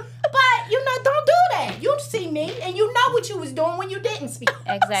cute. But, don't do that. You see me, and you know what you was doing when you didn't speak.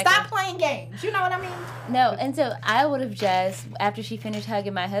 Exactly. Stop playing games. You know what I mean? No, and so I would have just, after she finished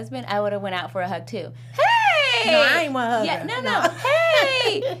hugging my husband, I would have went out for a hug too. Hey! No, I ain't want to hug Yeah, her. no.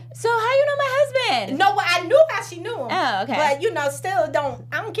 Hey! So how you know my husband? No, well, I knew how she knew him. Oh, okay. But, still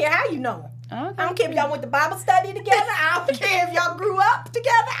I don't care how you know him. Okay. I don't care if y'all went to Bible study together. I don't care if y'all grew up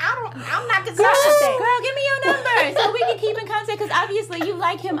together. I'm not concerned with that. Girl, give me your number so we can keep in contact because obviously you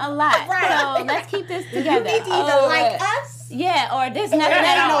like him a lot. Right. So let's keep this You together. need to either like us. Yeah, or there's or nothing there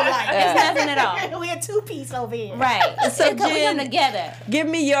at ain't all. no like. There's nothing at all. We're a two-piece over here. Right. So, So put Jen- them together. Give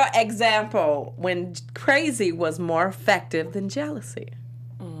me your example when crazy was more effective than jealousy.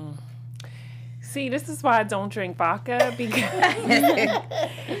 See, this is why I don't drink vodka because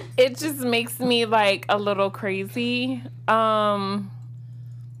it just makes me like a little crazy. I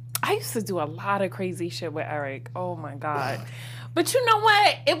used to do a lot of crazy shit with Eric. Oh my God. But you know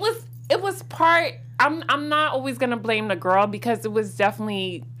what? It was part I'm not always gonna blame the girl because it was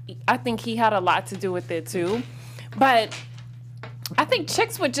definitely I think he had a lot to do with it too. But I think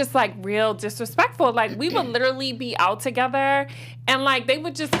chicks were just like real disrespectful. Like we would literally be out together and like they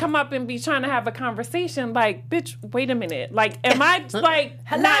would just come up and be trying to have a conversation. Like, bitch, wait a minute. Like, am I like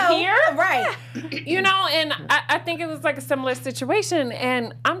not here? Right. And I think it was like a similar situation.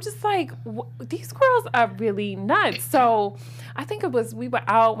 And I'm just like, these girls are really nuts. So I think it was, we were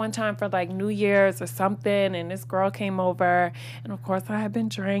out one time for like New Year's or something, and this girl came over, and of course I had been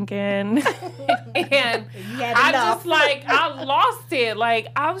drinking. And I enough. just like, I lost it. Like,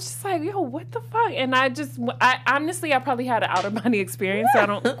 I was just like, yo, what the fuck? And I honestly, I probably had an out of body experience. I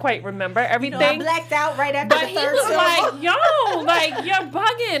don't quite remember everything. I blacked out right after But the he third was syllable. like, yo, like, you're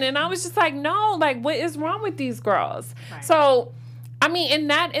bugging. And I was just like, no, like, what is wrong with these girls? Right. So, I mean, in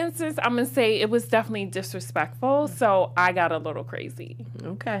that instance, I'm going to say it was definitely disrespectful. So I got a little crazy.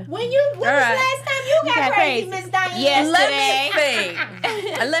 Okay. When was the last time you got crazy, Miss Diane? Yes.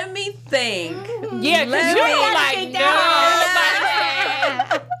 Let me think. Yeah, because Let you me- were like, think no. that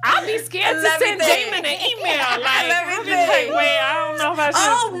Like, I'll be scared to Let me send think. Damon an email. Like, Let me I'll be like, think. wait, I don't know if I should.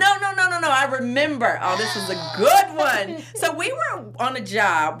 Oh, no. I remember. Oh, this is a good one. So we were on a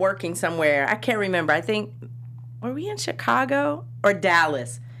job working somewhere. I can't remember. I think, were we in Chicago or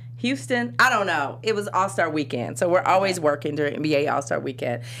Dallas? Houston? I don't know. It was All-Star Weekend. So we're always working during NBA All-Star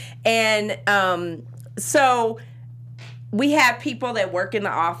Weekend. And so we have people that work in the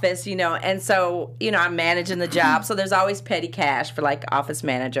office, and so, I'm managing the job. So there's always petty cash for like office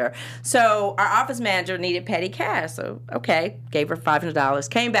manager. So our office manager needed petty cash. So, okay, gave her $500,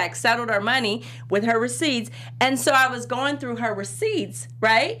 came back, settled her money with her receipts. And so I was going through her receipts,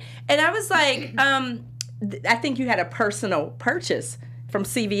 right? And I was like, I think you had a personal purchase from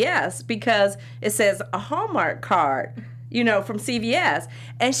CVS because it says a Hallmark card, from CVS.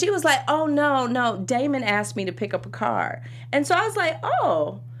 And she was like, oh, no, Damon asked me to pick up a card. And so I was like,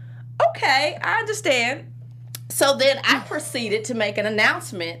 oh, okay, I understand. So then I proceeded to make an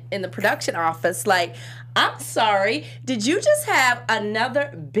announcement in the production office like, I'm sorry, did you just have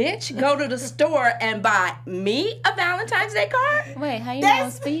another bitch go to the store and buy me a Valentine's Day card? Wait, how you know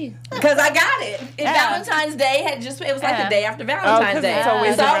it's for you? Because I got it. And Valentine's Day it was like the day after Valentine's 'cause Day. it's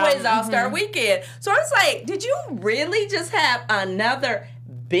always around. All-Star Weekend. So I was like, did you really just have another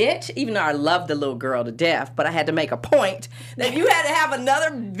bitch? Even though I loved the little girl to death, but I had to make a point that you had to have another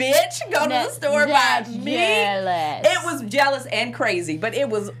bitch go to the store by That's me. jealous. It was jealous and crazy, but it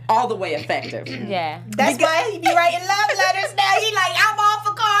was all the way effective. Yeah. That's why he be writing love letters now. He like, I'm all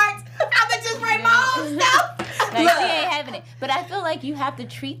for cards. I'ma just write my own stuff. Like, she ain't having it. But I feel like you have to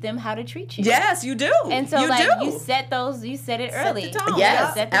treat them how to treat you. Yes, you do. And so, you do. you set it early. the tone.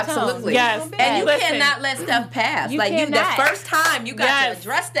 Yes, Set the tone. absolutely. Yes. And you Listen. cannot let stuff pass. You like the cannot. first time you got Yes. to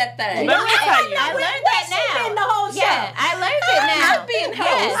address that thing. Let me tell you. I learned that now. been the whole show? Yeah, I learned it now. I'm being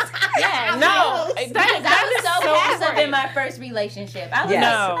host. Yeah. No, Because I that was is so so passive in important. my my first relationship. I was Yes.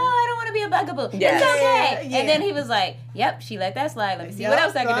 like, No. oh, I don't want to be a bugaboo. Yes. It's okay. Yeah. And then he was like, yep, she let that slide. Let me see what Yup.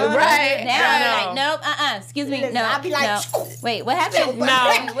 else I can do. Right. Now I I'm know. like, nope, excuse me, Listen, no, I'll be like, no. Wait, what happened? No.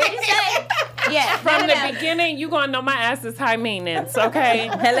 What did you say? Yeah. From no. the beginning, you gonna know my ass is high maintenance, okay?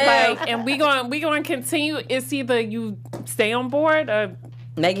 Hello. Like, and we gonna continue. It's either you stay on board or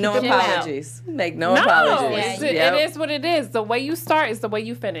Make no Keep it out. apologies. Make no no. apologies. Yeah, It is what it is. The way you start is the way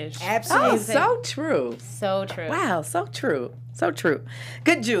you finish. Absolutely. Oh, so true. So true. Wow, so true. So true.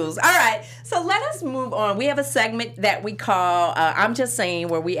 Good, Jules. All right, so let us move on. We have a segment that we call I'm Just Saying,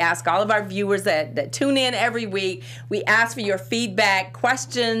 where we ask all of our viewers that tune in every week. We ask for your feedback,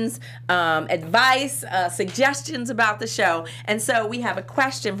 questions, advice, suggestions about the show. And so we have a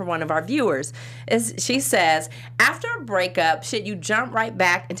question from one of our viewers. She says, after a breakup, should you jump right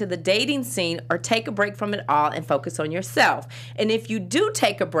back into the dating scene or take a break from it all and focus on yourself? And if you do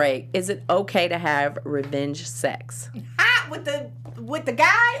take a break, is it okay to have revenge sex? With the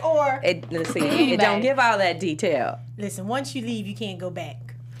guy or Let's see, it don't give all that detail. listen, once you leave, you can't go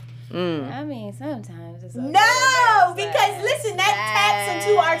back. I mean, sometimes it's okay No, to because bounce listen, that taps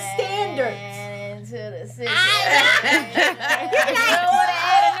into our standards. into the situation. You're You don't want to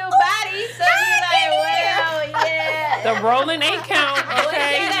add a new body, so you're like, well, yeah. The rolling 8 count,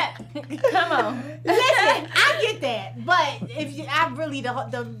 okay? Come on. Listen, I get that, but if you, I really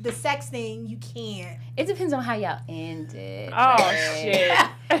the sex thing, you can't. It depends on how y'all ended. Oh shit!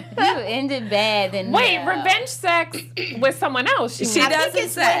 If you ended bad, then Wait, no. revenge sex with someone else? She I doesn't think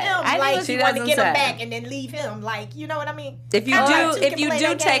it's say. with him, I like think she you want to doesn't get him say. back and then leave him, like you know what I mean. If you Alright, do, you if can you play do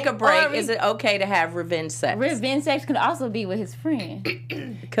that take game. a break, Or is it okay to have revenge sex? Revenge sex could also be with his friend.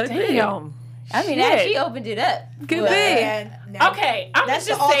 Could Damn. I mean, Shit. she opened it up. Could But- be. Yeah, no. Okay, I'm gonna That's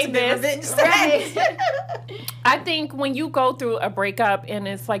the just say ultimate this. revenge sex. I think when you go through a breakup and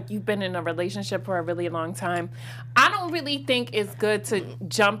it's like you've been in a relationship for a really long time, I don't really think it's good to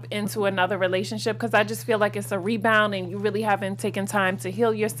jump into another relationship because I just feel like it's a rebound and you really haven't taken time to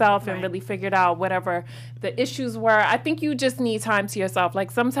heal yourself and really figured out whatever the issues were. I think you just need time to yourself. Like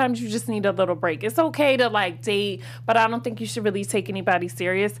sometimes you just need a little break. It's okay to like date, but I don't think you should really take anybody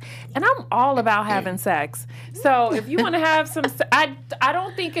serious. And I'm all about having sex. So if you want to have some, I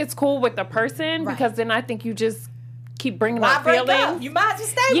don't think it's cool with the person because then I think you just keep bringing Why up break feelings. up? You might as well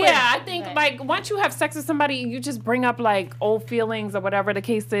stay with Yeah, him. I think like once you have sex with somebody, you just bring up like old feelings or whatever the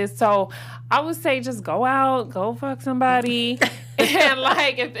case is. So I would say just go out, go fuck somebody. And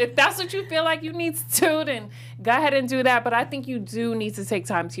like if that's what you feel like you need to do, then go ahead and do that. But I think you do need to take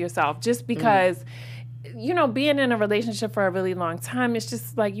time to yourself just because you know, being in a relationship for a really long time, it's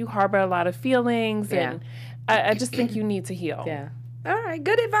just like you harbor a lot of feelings and I just think you need to heal. Yeah. All right,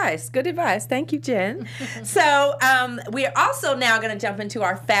 good advice. Good advice. Thank you, Jen. So we are also now going to jump into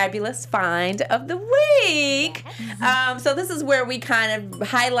our fabulous find of the week. So this is where we kind of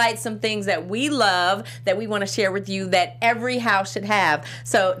highlight some things that we love that we want to share with you that every house should have.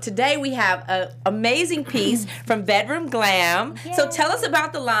 So today we have an amazing piece from Bedroom Glam. So tell us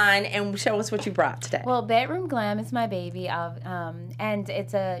about the line and show us what you brought today. Well, Bedroom Glam is my baby, and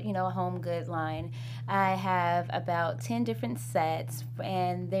it's a a home good line. I have about 10 different sets,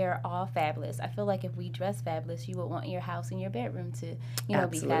 and they're all fabulous. I feel like if we dress fabulous, you would want your house and your bedroom to, be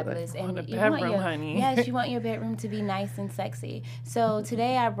Absolutely. fabulous. And Want a you want bedroom, your, honey. Yes, you want your bedroom to be nice and sexy. So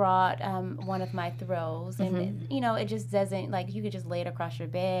today I brought one of my throws, and it just doesn't you could just lay it across your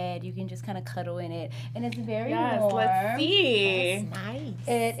bed. You can just kind of cuddle in it, and it's very warm. Let's see. Nice.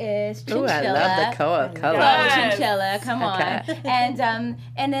 It is Ooh, chinchilla. I love the color. Yes. Chinchilla, come Okay. on.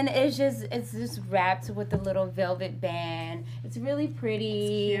 And then it's just wrapped with a little velvet band. It's really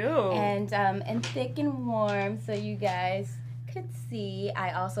pretty. It's cute. And thick and warm, so you guys could see.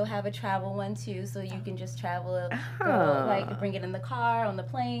 I also have a travel one too, so you can just travel, bring it in the car, on the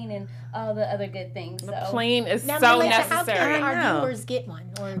plane, and all the other good things. The plane is Now, so Melissa, how necessary. can I know. our viewers get one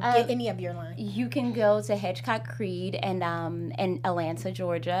or get any of your line? You can go to Hedgecock Creed and Atlanta,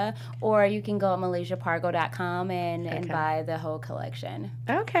 Georgia, or you can go at MalaysiaPargo.com and buy the whole collection.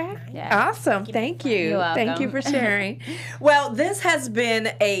 Okay. Yeah. Awesome. Thank you. You're welcome. Thank you for sharing. Well, this has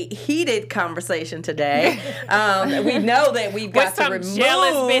been a heated conversation today. We know that we've got With to some remove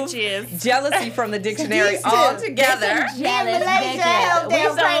jealous bitches. jealousy from the dictionary These two. altogether. Jealous Malaysia held bitches. them We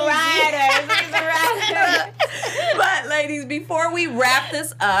some crazy. riders. But ladies, before we wrap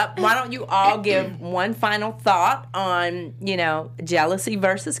this up, why don't you all give one final thought on, jealousy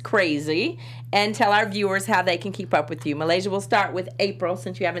versus crazy, and tell our viewers how they can keep up with you. Malaysia, we'll start with April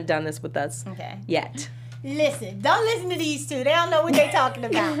since you haven't done this with us Okay. yet. Listen, don't listen to these two. They don't know what they're talking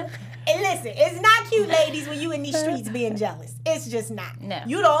about. And listen, it's not cute, ladies, when you in these streets being jealous. It's just not. No.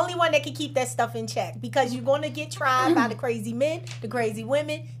 You're the only one that can keep that stuff in check because you're going to get tried by the crazy men, the crazy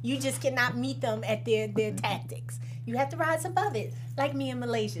women. You just cannot meet them at their tactics. You have to rise above it, like me in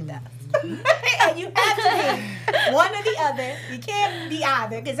Malaysia does. And you have to be one or the other. You can't be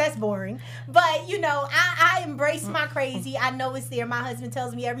either because that's boring. But, you know, I embrace my crazy. I know it's there. My husband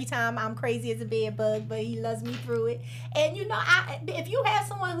tells me every time I'm crazy as a bed bug, but he loves me through it. And, you know, if you have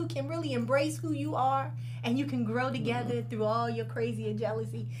someone who can really embrace who you are and you can grow together through all your crazy and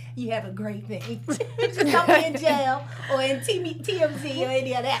jealousy, you have a great thing. Just don't be in jail or in TMZ or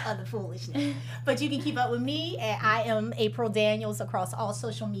any of that other foolishness. But you can keep up with me at I am April Daniels across all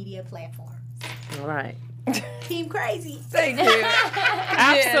social media platforms. All right. Team Crazy. Thank you.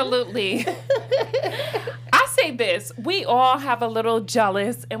 Absolutely. I say this, we all have a little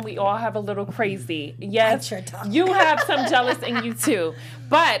jealous and we all have a little crazy. Yes, sure do. you have some jealous in you too.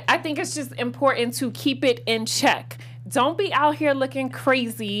 But I think it's just important to keep it in check. Don't be out here looking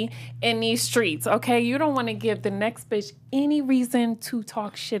crazy in these streets, okay? You don't want to give the next bitch any reason to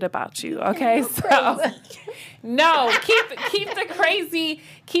talk shit about you, okay? So, no, keep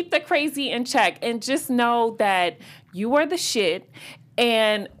the crazy in check, and just know that you are the shit.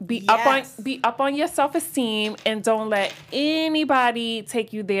 And be up on your self-esteem, and don't let anybody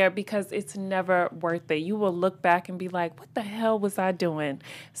take you there because it's never worth it. You will look back and be like, what the hell was I doing?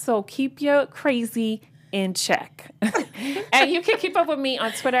 So keep your crazy in check. And you can keep up with me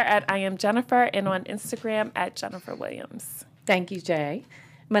on Twitter at I am Jennifer and on Instagram at Jennifer Williams. Thank you, Jay.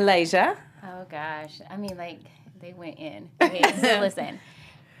 Malaysia. Oh gosh, I mean, like they went in. Okay, so listen,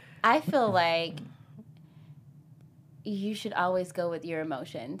 I feel like you should always go with your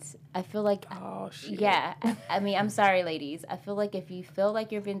emotions. I feel like, yeah, I mean, I'm sorry, ladies. I feel like if you feel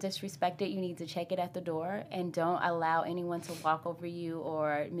like you're being disrespected, you need to check it at the door and don't allow anyone to walk over you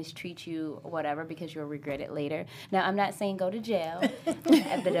or mistreat you or whatever because you'll regret it later. Now, I'm not saying go to jail.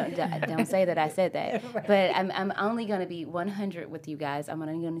 Don't say that I said that. But I'm only going to be 100 with you guys. I'm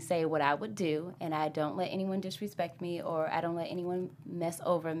only going to say what I would do, and I don't let anyone disrespect me or I don't let anyone mess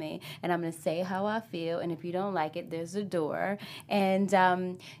over me. And I'm going to say how I feel, and if you don't like it, there's a door. And,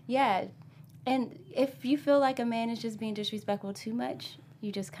 yeah, and if you feel like a man is just being disrespectful too much,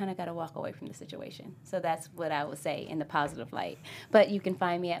 you just kind of got to walk away from the situation. So that's what I would say in the positive light. But you can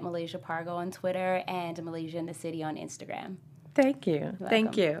find me at Malaysia Pargo on Twitter and Malaysia in the City on Instagram. Thank you.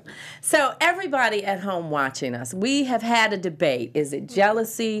 Thank you. So everybody at home watching us, we have had a debate. Is it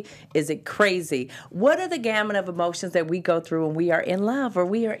jealousy? Is it crazy? What are the gamut of emotions that we go through when we are in love or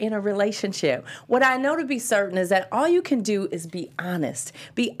we are in a relationship? What I know to be certain is that all you can do is be honest.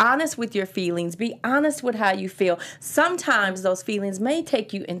 Be honest with your feelings. Be honest with how you feel. Sometimes those feelings may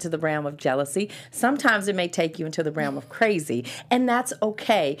take you into the realm of jealousy. Sometimes it may take you into the realm of crazy. And that's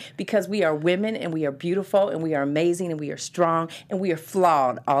okay because we are women and we are beautiful and we are amazing and we are strong and we are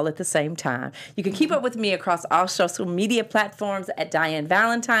flawed all at the same time. You can keep up with me across all social media platforms at Diane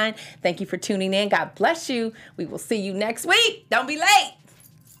Valentine. Thank you for tuning in. God bless you. We will see you next week. Don't be late.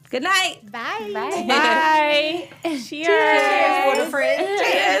 Good night. Bye. Bye. Bye. Cheers. Cheers, water friend.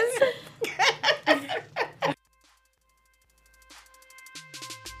 Cheers.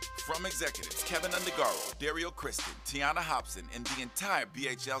 From executives Kevin Undergaro, Dario Kristen, Tiana Hobson, and the entire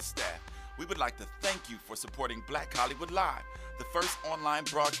BHL staff, we would like to thank you for supporting Black Hollywood Live, the first online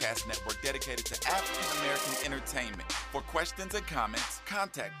broadcast network dedicated to African-American entertainment. For questions and comments,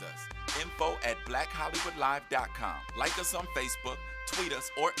 contact us. info@blackhollywoodlive.com. Like us on Facebook, tweet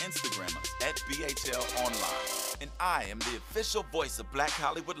us, or Instagram us at BHL Online. And I am the official voice of Black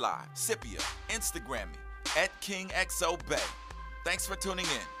Hollywood Live, Scipio. Instagram me at KingXOBay. Thanks for tuning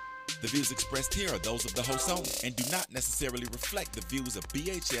in. The views expressed here are those of the host only and do not necessarily reflect the views of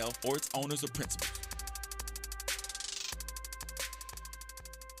BHL or its owners or principals.